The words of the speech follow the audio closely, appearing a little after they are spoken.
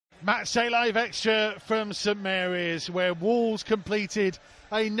Matchday Live Extra from St Mary's, where Wolves completed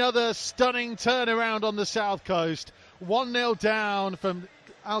another stunning turnaround on the south coast. 1-0 down from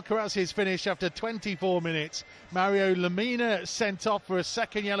Alcaraz's finish after 24 minutes. Mario Lemina sent off for a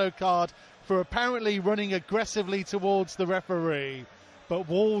second yellow card for apparently running aggressively towards the referee. But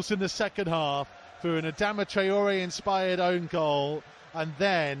Wolves in the second half through an Adama Traore-inspired own goal, and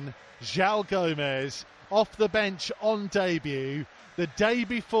then João Gomes off the bench on debut, the day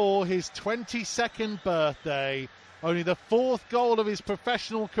before his 22nd birthday, only the fourth goal of his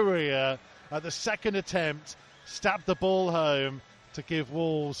professional career. At the second attempt, stabbed the ball home to give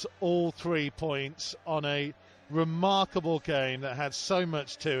Wolves all 3 points on a remarkable game that had so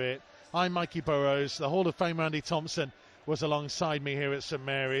much to it. I'm Mikey Burrows. The Hall of Famer Andy Thompson was alongside me here at St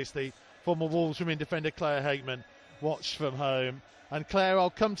Mary's. The former Wolves women defender Claire Hakeman watched from home. And Claire, I'll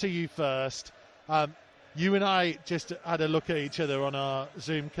come to you first. You and I just had a look at each other on our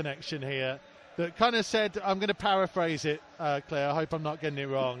Zoom connection here that kind of said, I'm going to paraphrase it, Claire, I hope I'm not getting it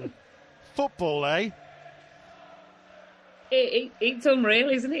wrong. Football, eh? It's unreal,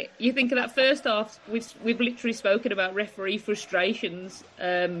 isn't it? You think of that first half, we've literally spoken about referee frustrations,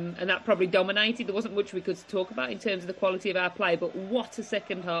 and that probably dominated. There wasn't much we could talk about in terms of the quality of our play, but what a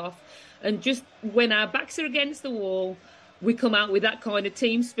second half. And just when our backs are against the wall, we come out with that kind of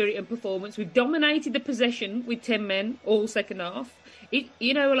team spirit and performance. We've dominated the possession with 10 men all second half.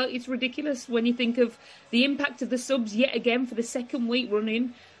 It's ridiculous when you think of the impact of the subs yet again for the second week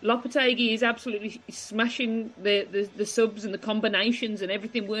running. Lopetegui is absolutely smashing the subs and the combinations and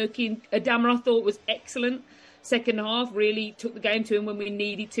everything working. Adama, I thought, was excellent. Second half really took the game to him when we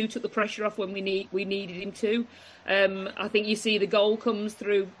needed to, took the pressure off when we needed him to. I think you see the goal comes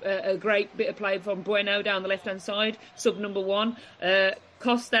through a great bit of play from Bueno down the left-hand side, sub number 1,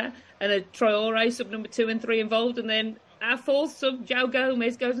 Costa and a Traore, sub number 2 and 3 involved, and then our fourth sub, João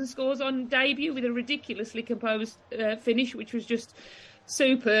Gomes, goes and scores on debut with a ridiculously composed finish, which was just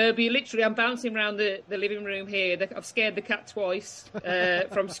superb. I'm bouncing around the living room here. I've scared the cat twice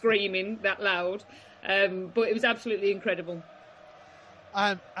from screaming that loud. But it was absolutely incredible.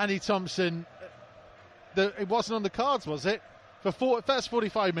 Andy Thompson, it wasn't on the cards, was it? For first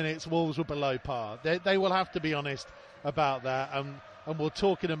 45 minutes, Wolves were below par. They will have to be honest about that. And we'll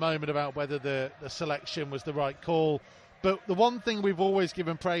talk in a moment about whether the selection was the right call. But the one thing we've always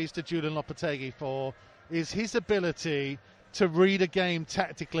given praise to Julian Lopetegui for is his ability to read a game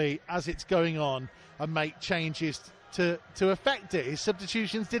tactically as it's going on and make changes to affect it. His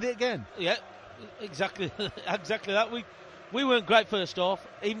substitutions did it again. Yeah, exactly that. We weren't great first half,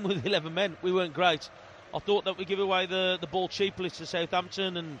 even with 11 men. We weren't great. I thought that we give away the ball cheaply to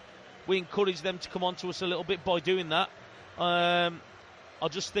Southampton, and we encouraged them to come on to us a little bit by doing that. I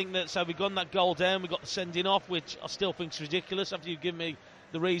just think that, so we got that goal down, we got the sending off, which I still think is ridiculous after you give me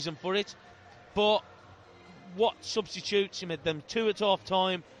the reason for it. But what substitutes, he made them 2 at half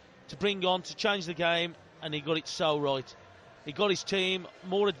time to bring on to change the game, and he got it so right. He got his team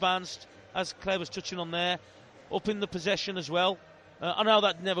more advanced, as Claire was touching on there, up in the possession as well. I know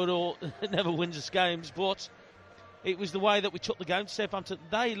that never wins us games, but it was the way that we took the game to Southampton.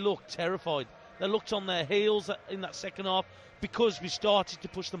 They looked terrified. They looked on their heels in that second half because we started to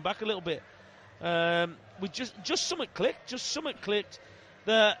push them back a little bit. We just something clicked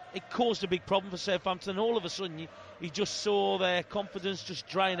that it caused a big problem for Southampton. All of a sudden, you just saw their confidence just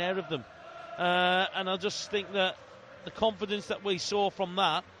drain out of them. And I just think that the confidence that we saw from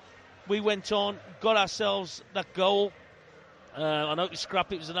that, we went on, got ourselves that goal. I know it was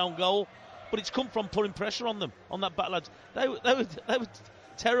scrappy, it was an own goal, but it's come from putting pressure on them, on that back lads. They were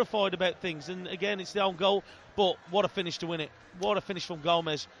terrified about things, and again, it's the own goal, but what a finish to win it. What a finish from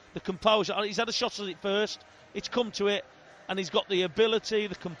Gomez. The composure, he's had a shot at it first, it's come to it, and he's got the ability,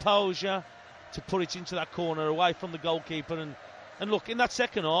 the composure to put it into that corner away from the goalkeeper. And look, in that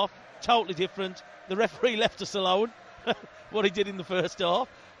second half, totally different. The referee left us alone, what he did in the first half,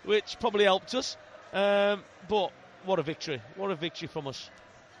 which probably helped us. But what a victory. What a victory from us.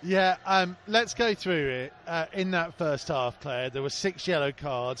 Yeah, let's go through it. In that first half, Claire, there were 6 yellow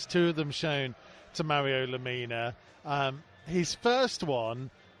cards, 2 of them shown to Mario Lemina. His first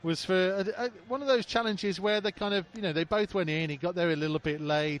one was for one of those challenges where they kind of, they both went in. He got there a little bit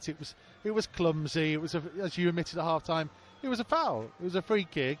late. It was clumsy. It was, as you admitted at half time, it was a foul. It was a free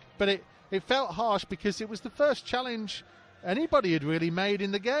kick, but it felt harsh because it was the first challenge anybody had really made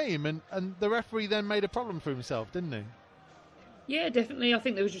in the game, and the referee then made a problem for himself, didn't he? Yeah, definitely. I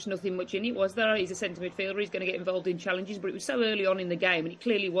think there was just nothing much in it, was there? He's a centre midfielder. He's going to get involved in challenges, but it was so early on in the game, and it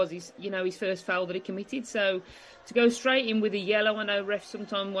clearly was his first foul that he committed. So to go straight in with a yellow, I know refs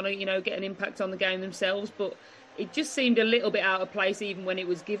sometimes want to, get an impact on the game themselves, but it just seemed a little bit out of place even when it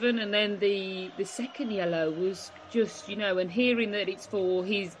was given. And then the second yellow was just, and hearing that it's for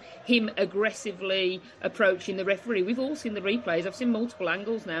him aggressively approaching the referee. We've all seen the replays. I've seen multiple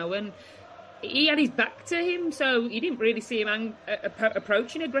angles now, and he had his back to him, so you didn't really see him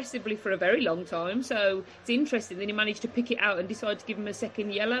approaching aggressively for a very long time. So it's interesting that he managed to pick it out and decide to give him a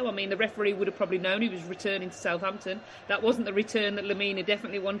second yellow. I mean, the referee would have probably known he was returning to Southampton. That wasn't the return that Lemina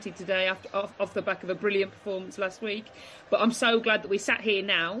definitely wanted today off the back of a brilliant performance last week. But I'm so glad that we sat here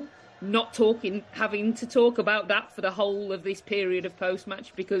now, not having to talk about that for the whole of this period of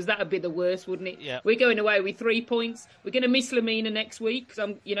post-match, because that would be the worst, wouldn't it? Yeah. We're going away with 3 points. We're going to miss Lemina next week because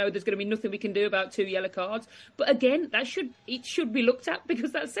there's going to be nothing we can do about 2 yellow cards. But again, it should be looked at,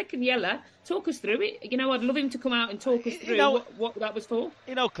 because that second yellow, talk us through it. I'd love him to come out and talk us through what that was for.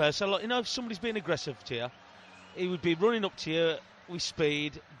 Claire, so if somebody's being aggressive to you, he would be running up to you with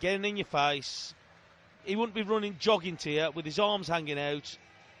speed, getting in your face. He wouldn't be jogging to you with his arms hanging out.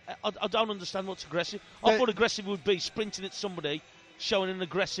 I don't understand what's aggressive. I thought aggressive would be sprinting at somebody, showing an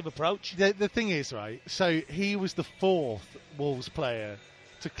aggressive approach. The thing is, right, so he was the 4th Wolves player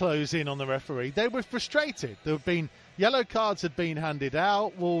to close in on the referee. They were frustrated. There had been yellow cards had been handed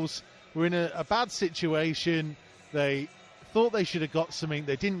out. Wolves were in a bad situation. They thought they should have got something.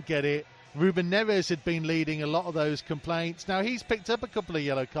 They didn't get it. Ruben Neves had been leading a lot of those complaints. Now, he's picked up a couple of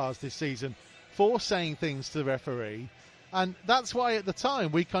yellow cards this season for saying things to the referee. And that's why at the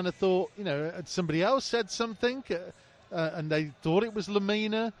time we kind of thought, had somebody else said something and they thought it was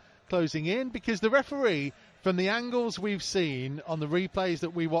Lemina closing in, because the referee, from the angles we've seen on the replays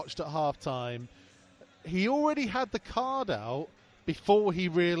that we watched at half-time, he already had the card out before he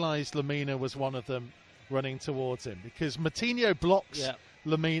realised Lemina was one of them running towards him, because Moutinho blocks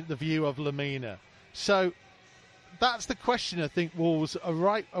the view of Lemina. So that's the question I think Wolves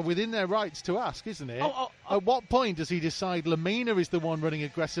are within their rights to ask, isn't it? At what point does he decide Lemina is the one running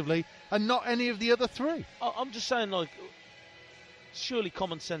aggressively and not any of the other 3? I'm just saying, surely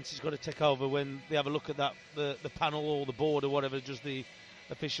common sense has got to take over when they have a look at that the panel or the board or whatever, just the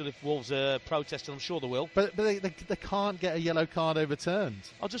official. If Wolves are protesting, I'm sure they will. But they can't get a yellow card overturned.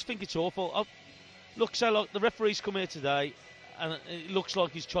 I just think it's awful. The referee's come here today, and it looks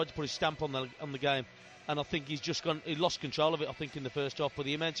like he's tried to put his stamp on the game. And I think he lost control of it, I think, in the first half with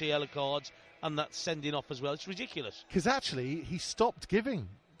the immense yellow cards and that sending off as well. It's ridiculous. Because actually, he stopped giving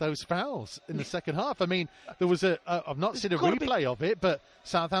those fouls in the second half. I mean, there was I've not seen a replay of it, but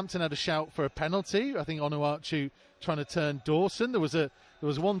Southampton had a shout for a penalty. I think Onuachu trying to turn Dawson. There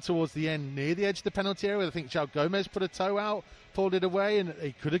was one towards the end near the edge of the penalty area. I think João Gomez put a toe out, pulled it away, and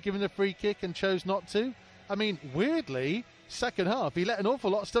he could have given a free kick and chose not to. I mean, weirdly, second half, he let an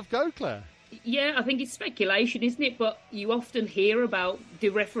awful lot of stuff go, Claire. Yeah, I think it's speculation, isn't it? But you often hear about,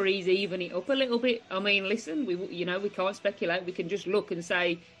 do referees even it up a little bit? I mean, listen, we can't speculate. We can just look and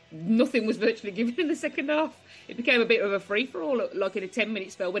say nothing was virtually given in the second half. It became a bit of a free-for-all, like in a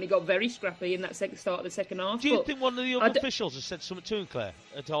 10-minute spell when it got very scrappy in that start of the second half. Do you think one of the other officials has said something to him, Claire,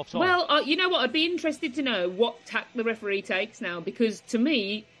 at half-time? Well, you know what? I'd be interested to know what tack the referee takes now, because to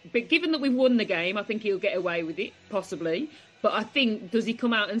me, but given that we've won the game, I think he'll get away with it, possibly. But I think, does he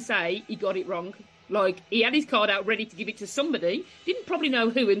come out and say he got it wrong? Like, he had his card out ready to give it to somebody, didn't probably know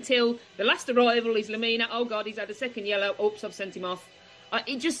who until the last arrival is Lemina. Oh, God, he's had a second yellow. Oops, I've sent him off.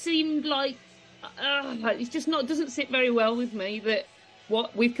 It just seemed like, it's just doesn't sit very well with me that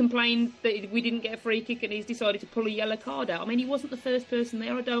we've complained that we didn't get a free kick and he's decided to pull a yellow card out. I mean, he wasn't the first person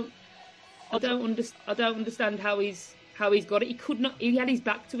there. I don't understand how he's got it. He had his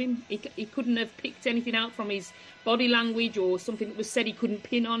back to him. He couldn't have picked anything out from his body language or something that was said. He couldn't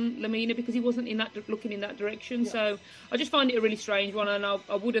pin on Lemina because he wasn't looking in that direction. Yeah. So I just find it a really strange one, and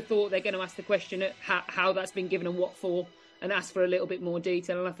I would have thought they're going to ask the question at how that's been given and what for, and ask for a little bit more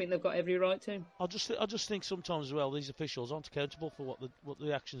detail. And I think they've got every right to. I just think sometimes as well these officials aren't accountable for what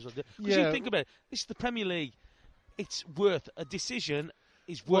the actions are. Because you think about it, this is the Premier League. It's worth a decision.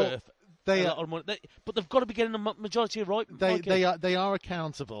 Is worth. They are, but they've got to be getting the majority right. They are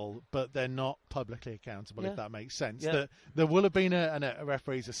accountable, but they're not publicly accountable. If that makes sense. Yeah. There will have been a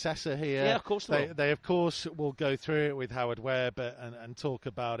referee's assessor here. Yeah, of course they of course will go through it with Howard Webb and talk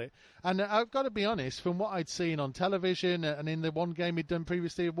about it. And I've got to be honest, from what I'd seen on television and in the one game he'd done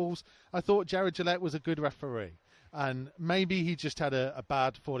previously at Wolves, I thought Jared Gillette was a good referee. And maybe he just had a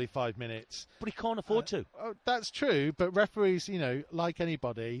bad 45 minutes. But he can't afford to. That's true. But referees, like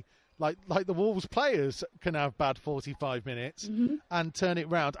anybody. Like the Wolves players can have bad 45 minutes and turn it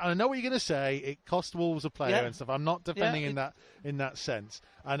round. And I know what you're going to say. It cost Wolves a player and stuff. I'm not defending in that sense.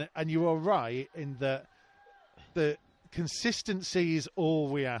 And you are right in that the consistency is all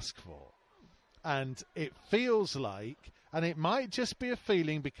we ask for. And it feels like, and it might just be a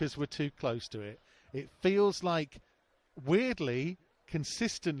feeling because we're too close to it, it feels like, weirdly,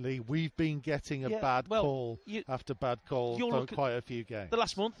 consistently, we've been getting a bad call after bad call for quite a few games. The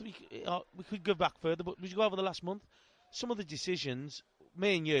last month, we could go back further, but we should go over the last month. Some of the decisions,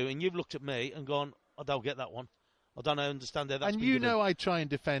 me and you've looked at me and gone, I don't get that one. I don't understand how that's and been you given. know I try and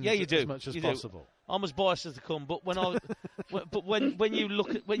defend as much as possible. I'm as biased as they come, but when you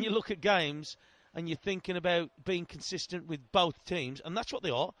look at games and you're thinking about being consistent with both teams, and that's what they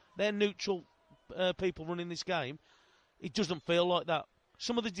are. They're neutral people running this game. It doesn't feel like that.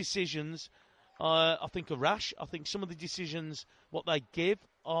 Some of the decisions, I think, are rash. I think some of the decisions, what they give,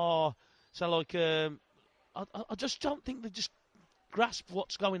 are I just don't think they just grasp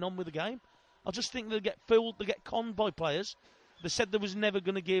what's going on with the game. I just think they get fooled, they get conned by players. They said there was never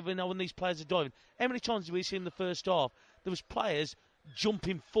going to give, when these players are diving. How many times did we see in the first half there was players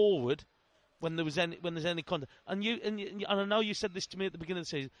jumping forward when there's any contact? And I know you said this to me at the beginning of the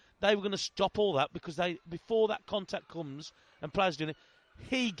season. They were going to stop all that because before that contact comes and players doing it,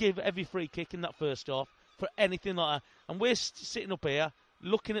 he give every free kick in that first half for anything like that. And we're sitting up here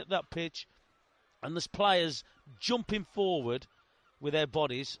looking at that pitch, and there's players jumping forward with their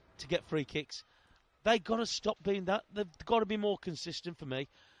bodies to get free kicks. They've got to stop being that. They've got to be more consistent for me.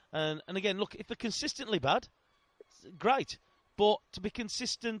 And again, look, if they're consistently bad, great. But to be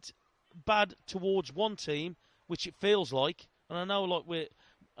consistent bad towards one team, which it feels like, and I know like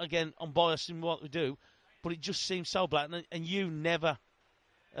I'm biased in what we do, but it just seems so blatant. And you never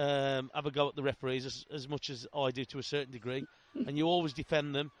have a go at the referees as much as I do to a certain degree. And you always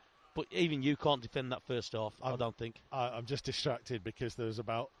defend them. But even you can't defend that first half, I don't think. I'm just distracted because there's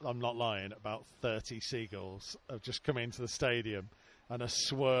I'm not lying, about 30 seagulls have just come into the stadium and are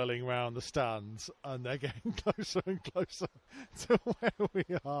swirling round the stands, and they're getting closer and closer to where we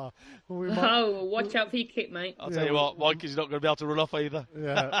are. Watch out for your kick, mate. I'll tell you what, Mike is not going to be able to run off either.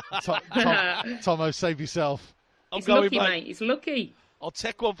 Yeah, Tomo, save yourself. It's lucky, mate. It's lucky. I'll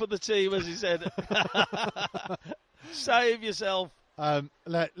take one for the team, as he said. Save yourself.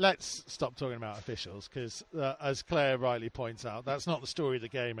 Let's stop talking about officials because, as Claire rightly points out, that's not the story of the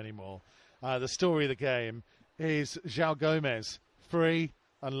game anymore. The story of the game is João Gomes, free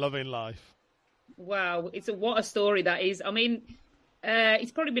and loving life. Wow, what a story that is. I mean,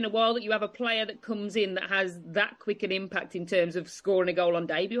 it's probably been a while that you have a player that comes in that has that quick an impact in terms of scoring a goal on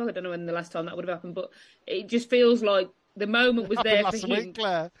debut. I don't know when the last time that would have happened, but it just feels like the moment was there for him. Week,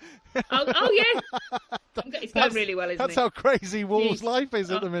 Claire. Oh yeah, it's going really well, isn't it? That's how crazy Wolves' life is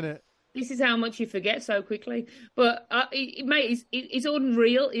at the minute. This is how much you forget so quickly. But mate, it's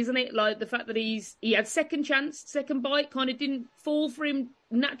unreal, isn't it? Like the fact that he had second chance, second bite, kind of didn't fall for him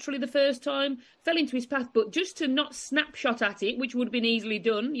naturally the first time, fell into his path, but just to not snapshot at it, which would have been easily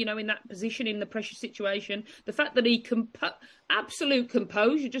done, in that position, in the pressure situation. The fact that he absolute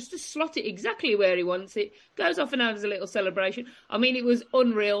composure, just to slot it exactly where he wants it, goes off and has a little celebration. I mean, it was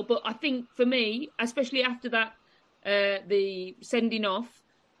unreal. But I think for me, especially after that, the sending off,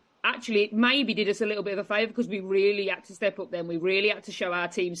 actually, it maybe did us a little bit of a favour because we really had to step up then. We really had to show our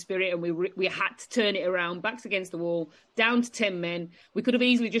team spirit, and we had to turn it around, backs against the wall, down to 10 men. We could have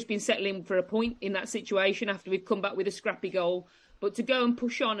easily just been settling for a point in that situation after we'd come back with a scrappy goal. But to go and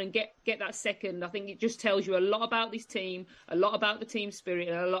push on and get that second, I think it just tells you a lot about this team, a lot about the team spirit,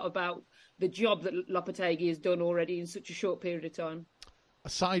 and a lot about the job that Lopetegui has done already in such a short period of time.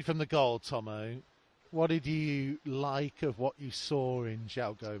 Aside from the goal, Tomo, what did you like of what you saw in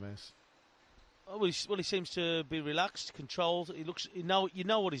João Gomes? Well, he seems to be relaxed, controlled. He looks, you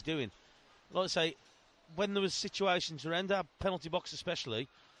know what he's doing. Like I say, when there was situations around our penalty box, especially,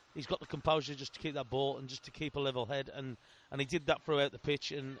 he's got the composure just to keep that ball and just to keep a level head, and he did that throughout the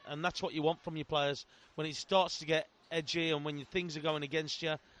pitch, and that's what you want from your players when it starts to get edgy and when things are going against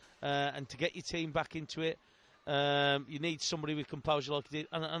you, and to get your team back into it. You need somebody with composure like he did,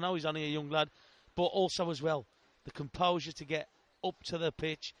 and I know he's only a young lad. But also as well, the composure to get up to the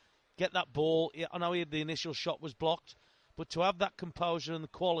pitch, get that ball. I know the initial shot was blocked, but to have that composure and the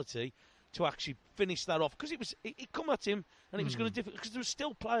quality to actually finish that off, because it come at him and it was going to because there were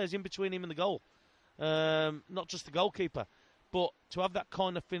still players in between him and the goal, not just the goalkeeper. But to have that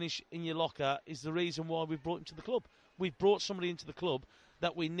kind of finish in your locker is the reason why we've brought him to the club. We've brought somebody into the club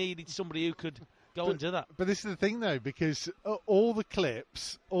that we needed, somebody who could go and do that. But this is the thing, though, because all the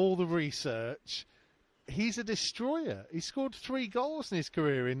clips, all the research, he's a destroyer. He scored 3 goals in his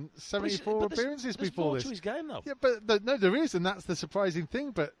career in 74 appearances before this. There's more to his game, though. Yeah, but no, there is, and that's the surprising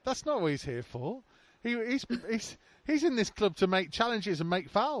thing. But that's not what he's here for. He's in this club to make challenges and make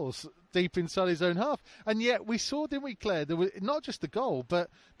fouls deep inside his own half. And yet we saw, didn't we, Claire? There was not just the goal, but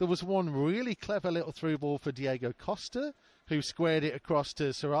there was one really clever little through ball for Diego Costa, who squared it across to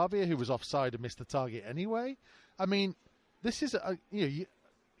Sarabia, who was offside and missed the target anyway. I mean, this is you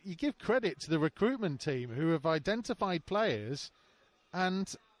give credit to the recruitment team who have identified players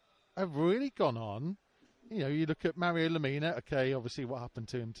and have really gone on. You look at Mario Lemina. Okay, obviously what happened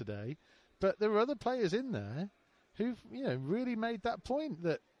to him today, but there are other players in there who've really made that point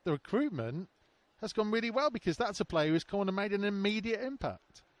that the recruitment has gone really well, because that's a player who's come on and made an immediate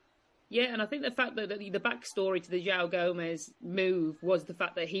impact. Yeah, and I think the fact that the backstory to the João Gomez move was the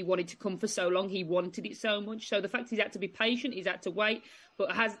fact that he wanted to come for so long, he wanted it so much. So the fact he's had to be patient, he's had to wait,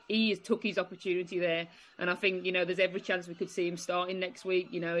 but he has took his opportunity there. And I think, there's every chance we could see him starting next week.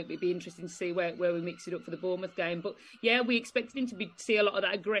 It'd be interesting to see where we mix it up for the Bournemouth game. But yeah, we expected him to see a lot of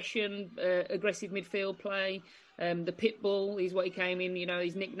that aggression, aggressive midfield play. The Pitbull is what he came in,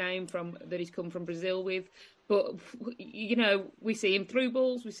 his nickname that he's come from Brazil with. But, we see him through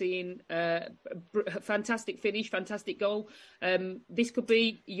balls, we see him fantastic finish, fantastic goal. This could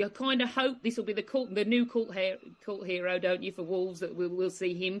be, you kind of hope this will be the new cult hero, don't you, for Wolves, that we'll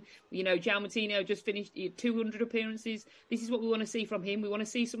see him. João Moutinho just finished 200 appearances. This is what we want to see from him. We want to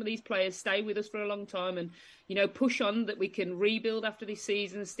see some of these players stay with us for a long time and, push on, that we can rebuild after this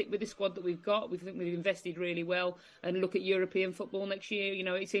season, stick with the squad that we've got. We think we've invested really well, and look at European football next year.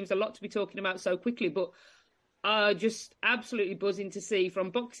 It seems a lot to be talking about so quickly, but just absolutely buzzing to see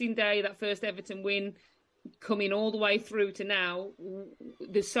from Boxing Day, that first Everton win, coming all the way through to now.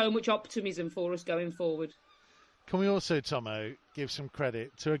 There's so much optimism for us going forward. Can we also, Tomo, give some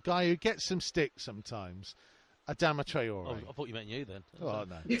credit to a guy who gets some stick sometimes, Adama Traore? Oh, I thought you meant you then. Oh,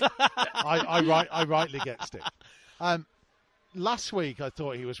 no. I rightly get stick. Last week, I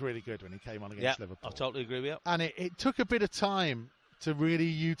thought he was really good when he came on against Liverpool. I totally agree with you. And it took a bit of time to really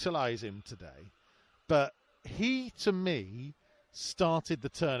utilise him today. But he, to me, started the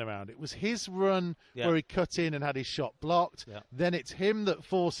turnaround. It was his run where he cut in and had his shot blocked. Yeah. Then it's him that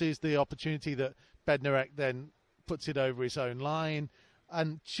forces the opportunity that Bednarek then puts it over his own line.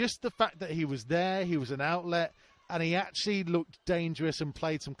 And just the fact that he was there, he was an outlet, and he actually looked dangerous and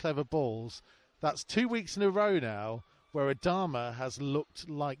played some clever balls. That's 2 weeks in a row now where Adama has looked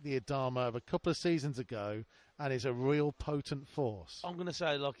like the Adama of a couple of seasons ago and is a real potent force. I'm going to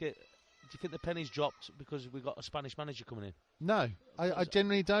say, do you think the penny's dropped because we've got a Spanish manager coming in? No, I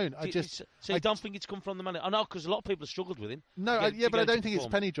generally don't. So you don't think it's come from the manager? I know, because a lot of people have struggled with him. No, but I don't think it's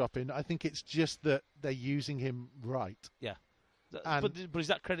penny dropping. I think it's just that they're using him right. Yeah. But is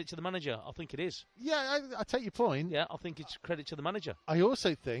that credit to the manager? I think it is. Yeah, I take your point. Yeah, I think it's credit to the manager. I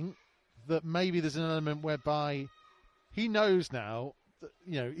also think that maybe there's an element whereby he knows now,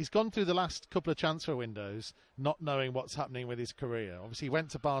 he's gone through the last couple of transfer windows not knowing what's happening with his career. Obviously, he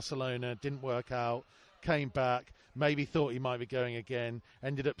went to Barcelona, didn't work out, came back, maybe thought he might be going again,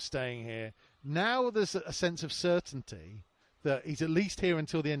 ended up staying here. Now there's a sense of certainty that he's at least here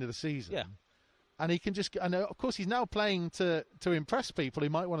until the end of the season. Yeah. And he can just, and of course, he's now playing to impress people who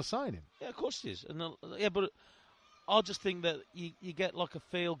might want to sign him. Yeah, of course he is. And but I just think that you get like a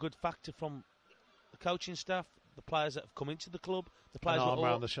feel-good factor from the coaching staff, the players that have come into the club, the players an arm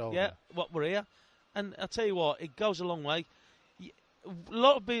around the shoulder. Yeah, what we're here. And I'll tell you what, it goes a long way. A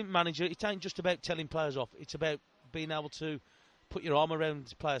lot of being manager, it ain't just about telling players off. It's about being able to put your arm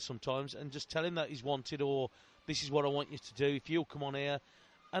around players sometimes and just tell him that he's wanted, or this is what I want you to do, if you'll come on here.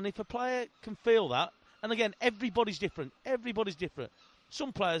 And if a player can feel that, and again, everybody's different. Everybody's different.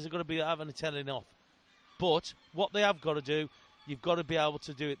 Some players are going to be having a telling off. But what they have got to do, you've got to be able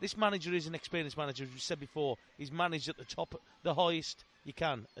to do it. This manager is an experienced manager, as we said before. He's managed at the top, the highest you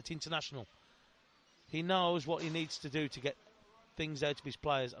can, at international. He knows what he needs to do to get things out of his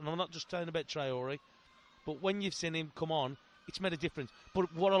players. And I'm not just talking about Traore, but when you've seen him come on, it's made a difference.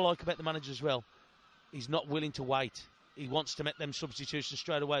 But what I like about the manager as well, he's not willing to wait. He wants to make them substitutions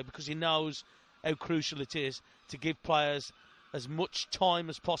straight away because he knows how crucial it is to give players as much time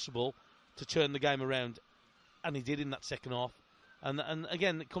as possible to turn the game around. And he did in that second half. And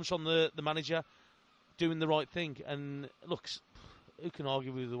again, it comes from the manager doing the right thing. And look, who can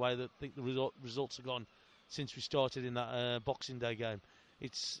argue with the way that the results have gone since we started in that Boxing Day game?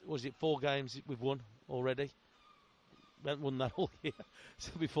 Was it 4 games we've won already? We haven't won that all year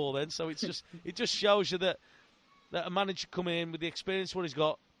before then. So it just shows you that a manager come in with the experience what he's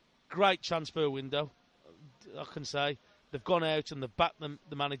got, great transfer window, I can say. They've gone out and they've backed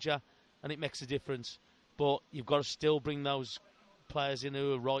the manager, and it makes a difference. But you've got to still bring those players in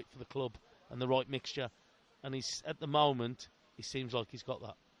who are right for the club and the right mixture. And at the moment, he seems like he's got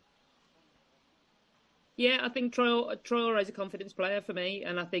that. Yeah, I think Traore is a confidence player for me,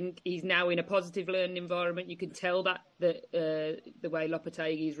 and I think he's now in a positive learning environment. You can tell that the way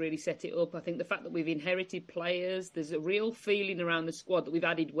Lopetegui's really set it up. I think the fact that we've inherited players, there's a real feeling around the squad that we've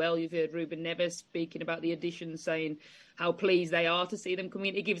added well. You've heard Ruben Neves speaking about the additions, saying how pleased they are to see them come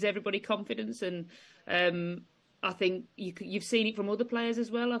in. It gives everybody confidence, and I think you've seen it from other players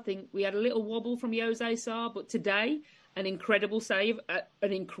as well. I think we had a little wobble from Jose Sarr, but today, an incredible save at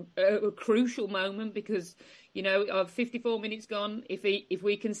a crucial moment because, you know, 54 minutes gone. If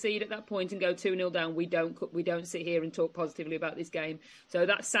we concede at that point and go 2-0 down, we don't sit here and talk positively about this game. So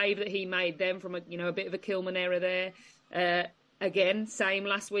that save that he made then from a bit of a Kilman error there. Again, same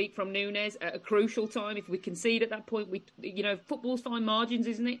last week from Núñez at a crucial time. If we concede at that point, football's fine margins,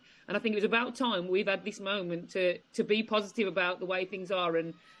 isn't it? And I think it was about time we've had this moment to be positive about the way things are.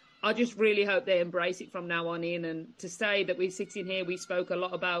 And I just really hope they embrace it from now on in. And to say that we're sitting here, we spoke a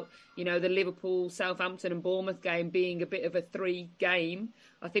lot about, the Liverpool, Southampton and Bournemouth game being a bit of a 3 game.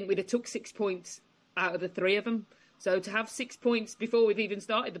 I think we'd have took 6 points out of the 3 of them. So to have 6 points before we've even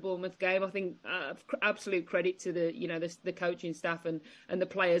started the Bournemouth game, I think absolute credit to the coaching staff and the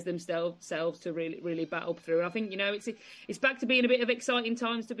players themselves to really battle through. And I think it's back to being a bit of exciting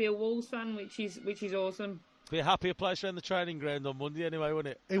times to be a Wolves fan, which is awesome. Be a happier place around the training ground on Monday anyway, won't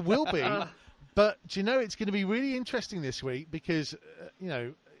it? It will be. But do you know it's going to be really interesting this week because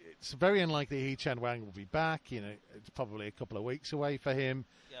it's very unlikely Hee-Chan Hwang will be back. It's probably a couple of weeks away for him.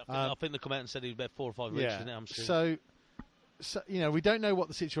 Yeah, I think they come out and said he's about 4 or 5 weeks. Yeah. I'm sure. So we don't know what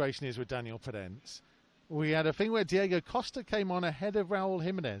the situation is with Daniel Podence. We had a thing where Diego Costa came on ahead of Raul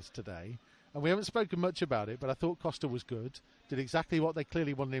Jimenez today, and we haven't spoken much about it, but I thought Costa was good. Did exactly what they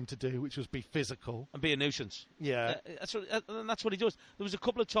clearly wanted him to do, which was be physical. And be a nuisance. Yeah. That's what he does. There was a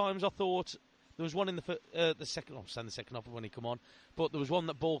couple of times I thought, there was one in the second, I'm saying the second half when he come on, but there was one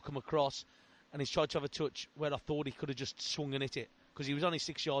that ball come across, and he's tried to have a touch where I thought he could have just swung and hit it, because he was only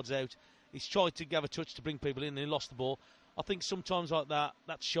 6 yards out. He's tried to have a touch to bring people in, and he lost the ball. I think sometimes like that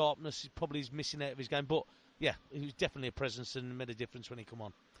sharpness is probably missing out of his game, but yeah, he was definitely a presence and made a difference when he come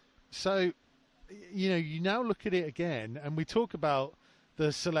on. So, you now look at it again, and we talk about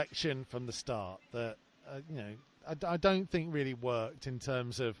the selection from the start that, I don't think really worked in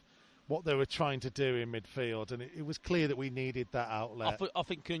terms of what they were trying to do in midfield, and it was clear that we needed that outlet. I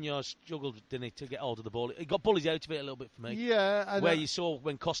think Cunha struggled, didn't he, to get hold of the ball. He got bullied out of it a little bit for me. Yeah. Where you saw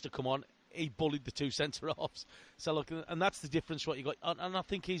when Costa come on, he bullied the 2 centre-halves. So look, and that's the difference what you got. And I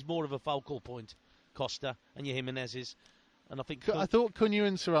think he's more of a focal point, Costa, and your Jimenez's. And I thought Cunha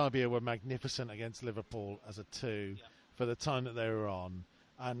and Sarabia were magnificent against Liverpool as a 2 for the time that they were on.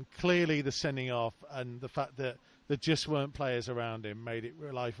 And clearly the sending off and the fact that there just weren't players around him made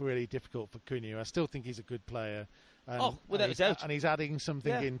life really difficult for Cunha. I still think he's a good player. Without a doubt. And he's adding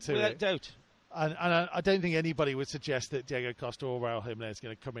something into it. Without doubt. And I don't think anybody would suggest that Diego Costa or Raul Jimenez is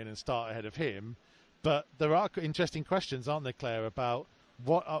going to come in and start ahead of him. But there are interesting questions, aren't there, Claire, about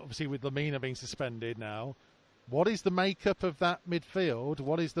what, obviously with Lamina being suspended now, what is the makeup of that midfield?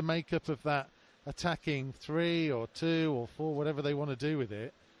 What is the makeup of that attacking 3 or 2 or 4, whatever they want to do with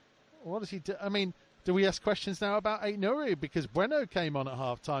it? What does he do? I mean, do we ask questions now about Aït-Nouri? Because Bueno came on at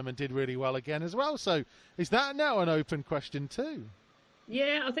half-time and did really well again as well. So is that now an open question too?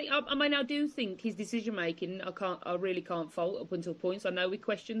 Yeah, I do think his decision making, I really can't fault up until points. I know we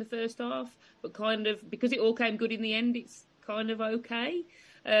questioned the first half, but kind of because it all came good in the end, it's kind of okay.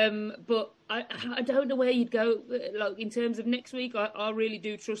 But I don't know where you'd go. Like in terms of next week, I really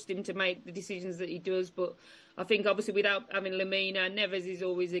do trust him to make the decisions that he does. But I think obviously without having Lamina, Neves is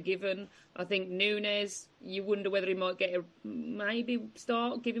always a given. I think Núñez, you wonder whether he might maybe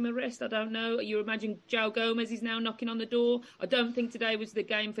start, give him a rest. I don't know. You imagine João Gomez is now knocking on the door. I don't think today was the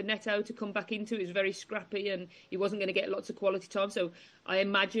game for Neto to come back into. It was very scrappy and he wasn't going to get lots of quality time. So I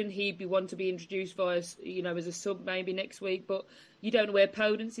imagine he'd be one to be introduced as a sub maybe next week. But you don't know where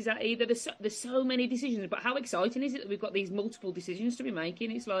Podence is at either. There's so many decisions, but how exciting is it that we've got these multiple decisions to be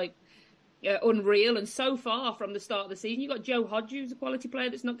making? It's like unreal, and so far from the start of the season, you've got Joe Hodge, who's a quality player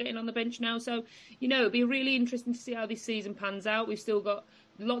that's not getting on the bench now. So, it'll be really interesting to see how this season pans out. We've still got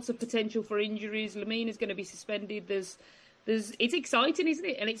lots of potential for injuries. Lamina's going to be suspended. It's exciting, isn't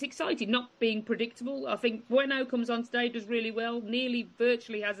it? And it's exciting not being predictable. I think Bueno comes on today, does really well. Nearly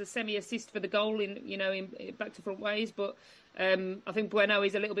virtually has a semi-assist for the goal in back to front ways. But I think Bueno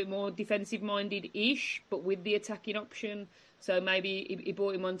is a little bit more defensive-minded-ish, but with the attacking option. So maybe he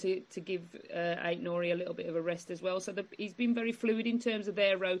brought him on to give Aït-Nouri a little bit of a rest as well. So he's been very fluid in terms of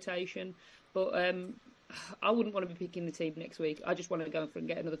their rotation. But I wouldn't want to be picking the team next week. I just want to go and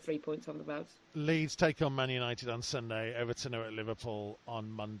get another 3 points on the bounce. Leeds take on Man United on Sunday. Everton are at Liverpool on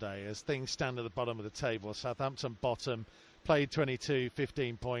Monday. As things stand at the bottom of the table, Southampton bottom, played 22,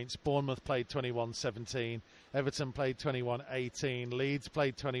 15 points. Bournemouth played 21, 17. Everton played 21, 18. Leeds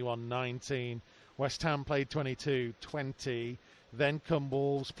played 21, 19. West Ham played 22, 20. Then come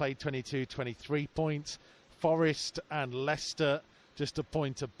Wolves, played 22, 23 points. Forest and Leicester just a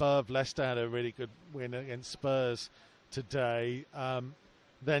point above. Leicester had a really good win against Spurs today.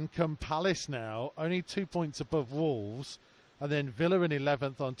 Then come Palace now, only 2 points above Wolves. And then Villa in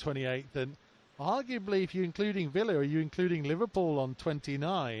 11th on 28th. And arguably, if you're including Villa, are you including Liverpool on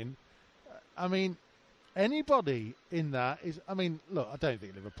 29? I mean, anybody in that is... I mean, look, I don't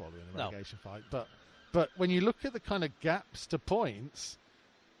think Liverpool are in the relegation fight. But when you look at the kind of gaps to points...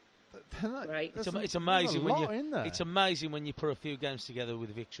 Right. It's amazing it's amazing when you put a few games together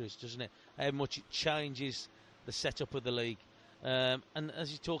with victories, doesn't it? How much it changes the setup of the league. And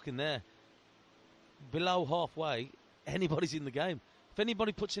as you're talking there, below halfway, anybody's in the game. If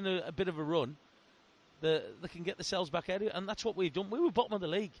anybody puts in a bit of a run, they can get themselves back out of it, and that's what we've done. We were bottom of the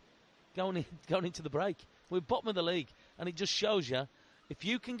league going into the break. We were bottom of the league, and it just shows you if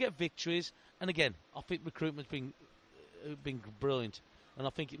you can get victories. And again, I think recruitment's been brilliant. And I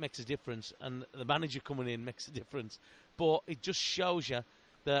think it makes a difference, and the manager coming in makes a difference. But it just shows you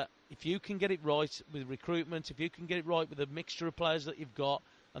that if you can get it right with recruitment, if you can get it right with the mixture of players that you've got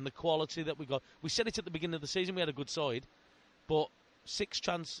and the quality that we got. We said it at the beginning of the season, we had a good side, but six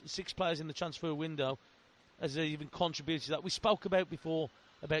players in the transfer window has even contributed to that. We spoke about before,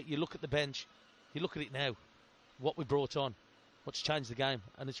 about you look at the bench, you look at it now, what we brought on, what's changed the game,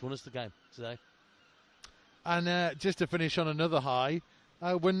 and it's won us the game today. And just to finish on another high,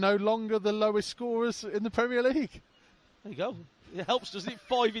 we're no longer the lowest scorers in the Premier League. There you go. It helps, doesn't it?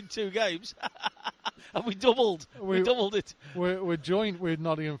 5 in 2 games. And we doubled. We doubled it. We're joint with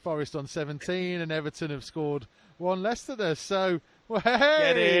Nottingham Forest on 17, and Everton have scored 1 less than us. So,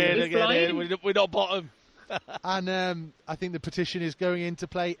 hey! Get in. We're not bottom. And I think the petition is going in to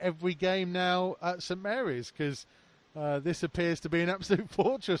play every game now at St Mary's, because this appears to be an absolute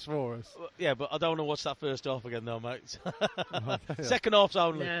fortress for us. Yeah, but I don't want to watch that first half again, though, mate. Second half's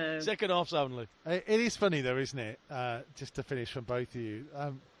only. No. Second half's only. It is funny, though, isn't it? Just to finish from both of you,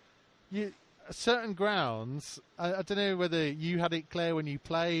 certain grounds. I don't know whether you had it, Claire, when you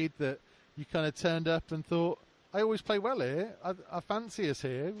played, that you kind of turned up and thought, "I always play well here. I fancy us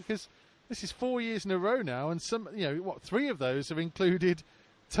here," because this is 4 years in a row now, and 3 of those have included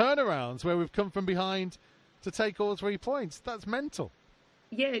turnarounds where we've come from behind to take all 3 points. That's mental.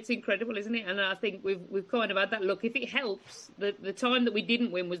 Yeah, it's incredible, isn't it? And I think we've kind of had that look. If it helps, the time that we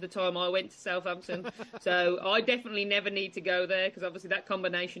didn't win was the time I went to Southampton. So I definitely never need to go there, because obviously that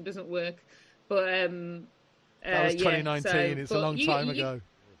combination doesn't work. But that was 2019. It's a long time ago.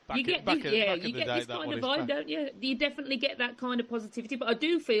 You get this kind of vibe, don't you? You definitely get that kind of positivity. But I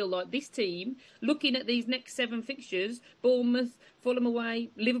do feel like this team, looking at these next 7 fixtures, Bournemouth, Fulham away,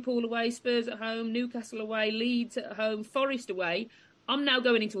 Liverpool away, Spurs at home, Newcastle away, Leeds at home, Forest away, I'm now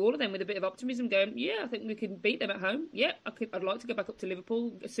going into all of them with a bit of optimism, going, yeah, I think we can beat them at home. Yeah, I'd like to go back up to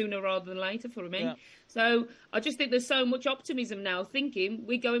Liverpool sooner rather than later for me. Yeah. So I just think there's so much optimism now, thinking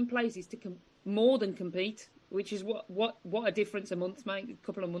we're going places to more than compete. Which is what a difference a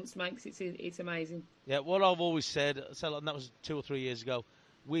couple of months makes. It's amazing. Yeah, what I've always said, and that was 2 or 3 years ago,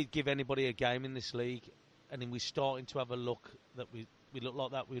 we'd give anybody a game in this league, and then we're starting to have a look that we look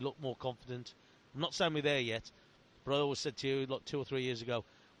like that. We look more confident. I'm not saying we're there yet, but I always said to you, like 2 or 3 years ago,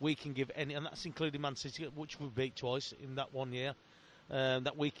 we can give any, and that's including Man City, which we beat twice in that 1 year,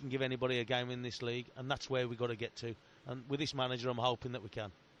 that we can give anybody a game in this league, and that's where we've got to get to. And with this manager, I'm hoping that we can.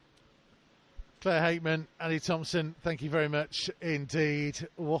 Claire Hakeman, Andy Thompson, thank you very much indeed.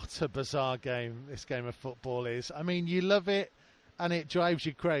 What a bizarre game this game of football is. I mean, you love it and it drives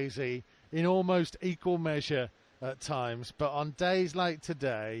you crazy in almost equal measure at times. But on days like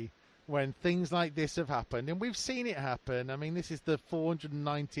today, when things like this have happened, and we've seen it happen, I mean, this is the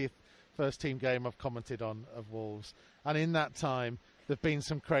 490th first team game I've commented on of Wolves. And in that time, there have been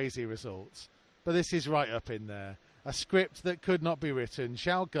some crazy results. But this is right up in there. A script that could not be written.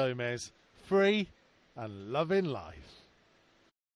 João Gomes, free and loving life.